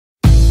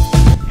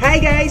Hi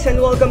guys, and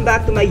welcome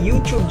back to my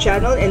YouTube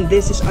channel, and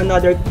this is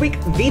another quick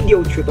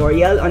video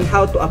tutorial on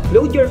how to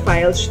upload your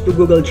files to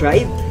Google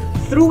Drive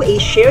through a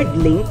shared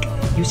link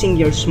using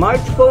your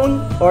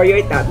smartphone or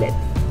your tablet.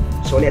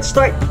 So let's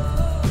start!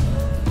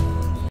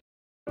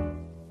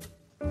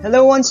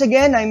 Hello once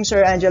again, I'm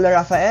Sir Angelo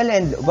Raphael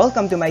and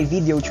welcome to my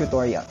video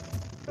tutorial.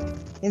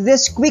 In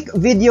this quick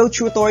video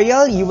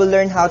tutorial, you will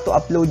learn how to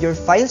upload your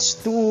files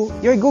to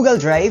your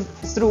Google Drive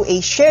through a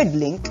shared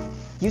link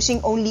using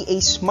only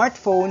a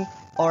smartphone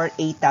or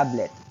a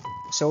tablet.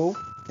 So,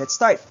 let's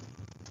start.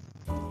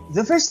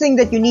 The first thing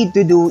that you need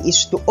to do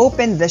is to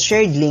open the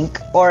shared link,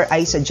 or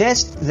I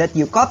suggest that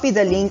you copy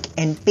the link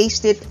and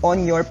paste it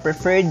on your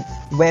preferred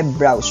web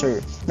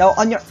browser. Now,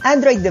 on your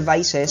Android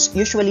devices,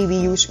 usually we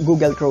use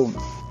Google Chrome,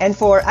 and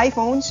for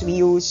iPhones, we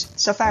use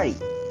Safari.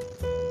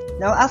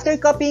 Now, after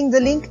copying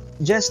the link,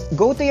 just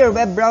go to your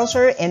web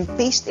browser and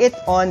paste it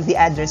on the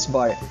address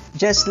bar,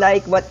 just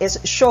like what is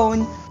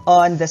shown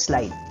on the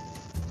slide.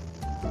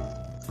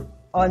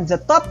 On the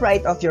top right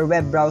of your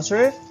web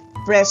browser,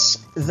 press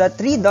the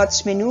three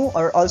dots menu,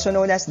 or also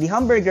known as the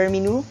hamburger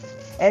menu,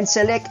 and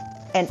select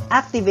and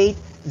activate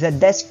the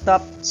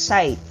desktop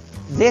site.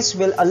 This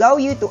will allow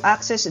you to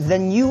access the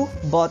new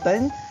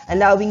button,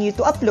 allowing you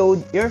to upload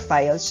your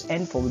files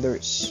and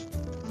folders.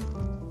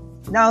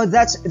 Now,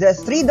 that's the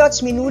three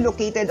dots menu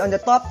located on the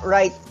top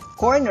right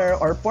corner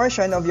or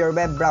portion of your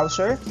web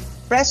browser.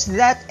 Press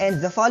that and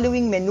the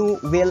following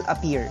menu will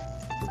appear.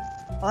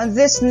 On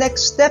this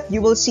next step, you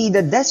will see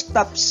the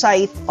desktop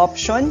site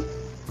option.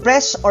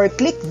 Press or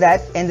click that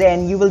and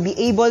then you will be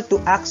able to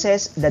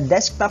access the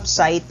desktop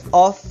site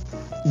of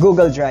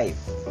Google Drive.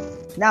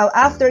 Now,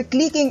 after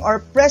clicking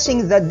or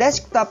pressing the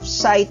desktop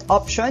site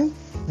option,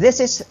 this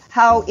is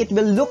how it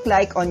will look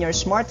like on your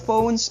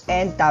smartphones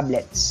and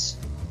tablets.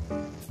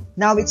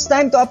 Now, it's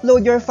time to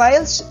upload your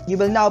files. You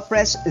will now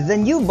press the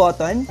new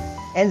button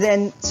and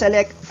then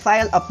select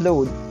File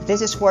Upload.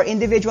 This is for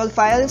individual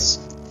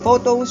files,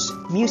 photos,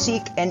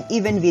 music, and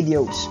even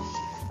videos.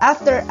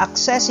 After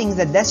accessing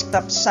the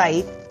desktop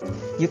site,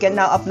 you can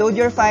now upload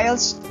your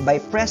files by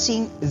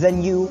pressing the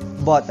new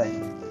button.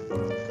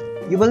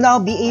 You will now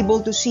be able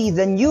to see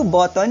the new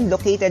button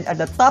located at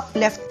the top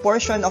left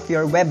portion of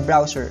your web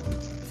browser.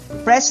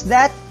 Press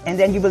that and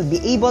then you will be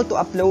able to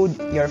upload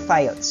your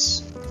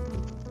files.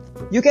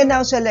 You can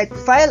now select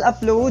File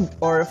Upload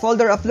or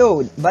Folder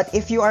Upload, but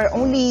if you are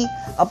only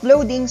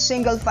uploading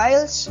single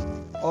files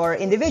or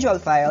individual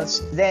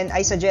files, then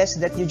I suggest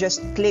that you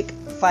just click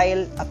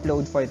File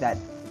Upload for that.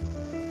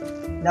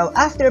 Now,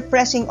 after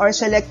pressing or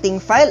selecting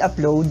File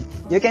Upload,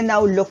 you can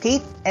now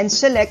locate and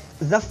select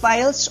the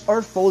files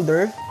or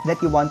folder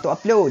that you want to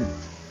upload.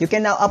 You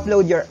can now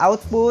upload your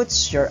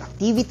outputs, your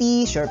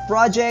activities, your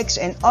projects,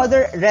 and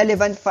other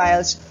relevant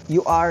files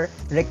you are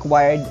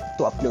required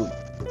to upload.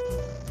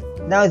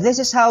 Now, this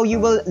is how you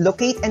will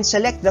locate and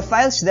select the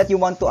files that you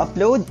want to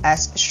upload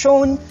as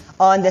shown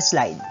on the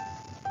slide.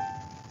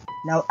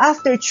 Now,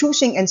 after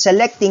choosing and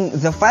selecting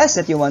the files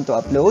that you want to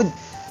upload,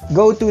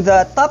 go to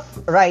the top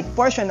right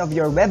portion of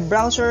your web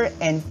browser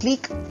and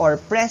click or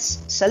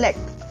press Select.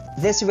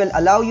 This will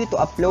allow you to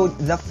upload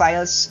the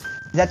files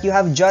that you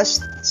have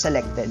just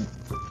selected.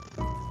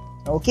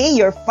 Okay,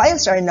 your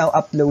files are now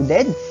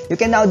uploaded. You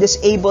can now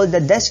disable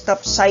the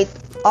desktop site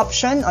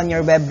option on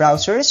your web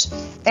browsers,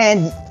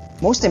 and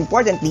most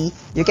importantly,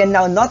 you can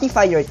now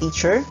notify your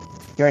teacher,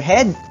 your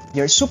head,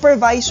 your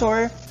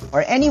supervisor,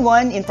 or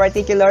anyone in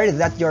particular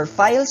that your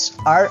files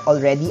are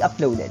already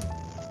uploaded.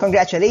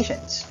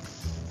 Congratulations!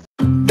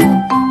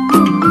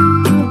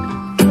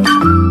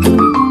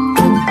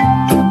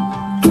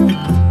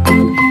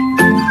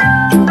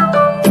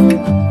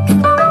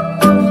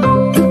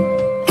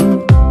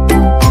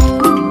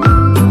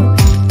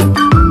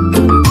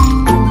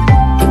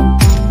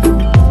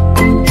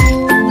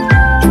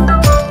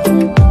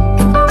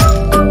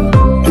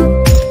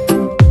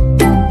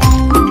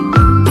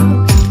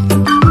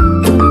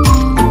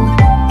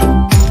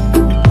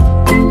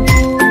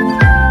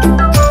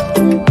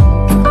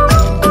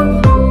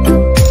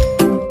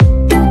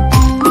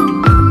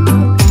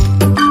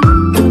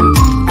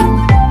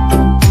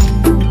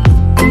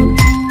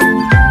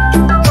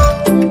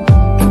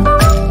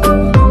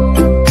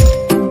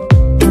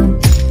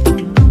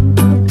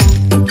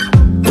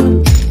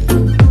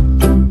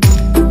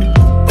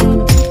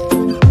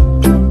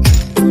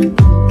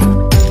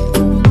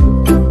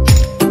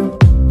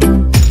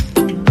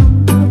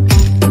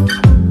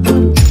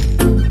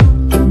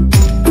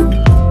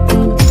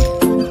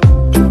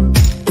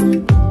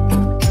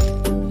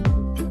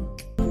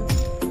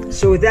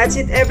 So that's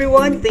it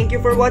everyone, thank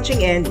you for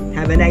watching and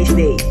have a nice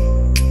day.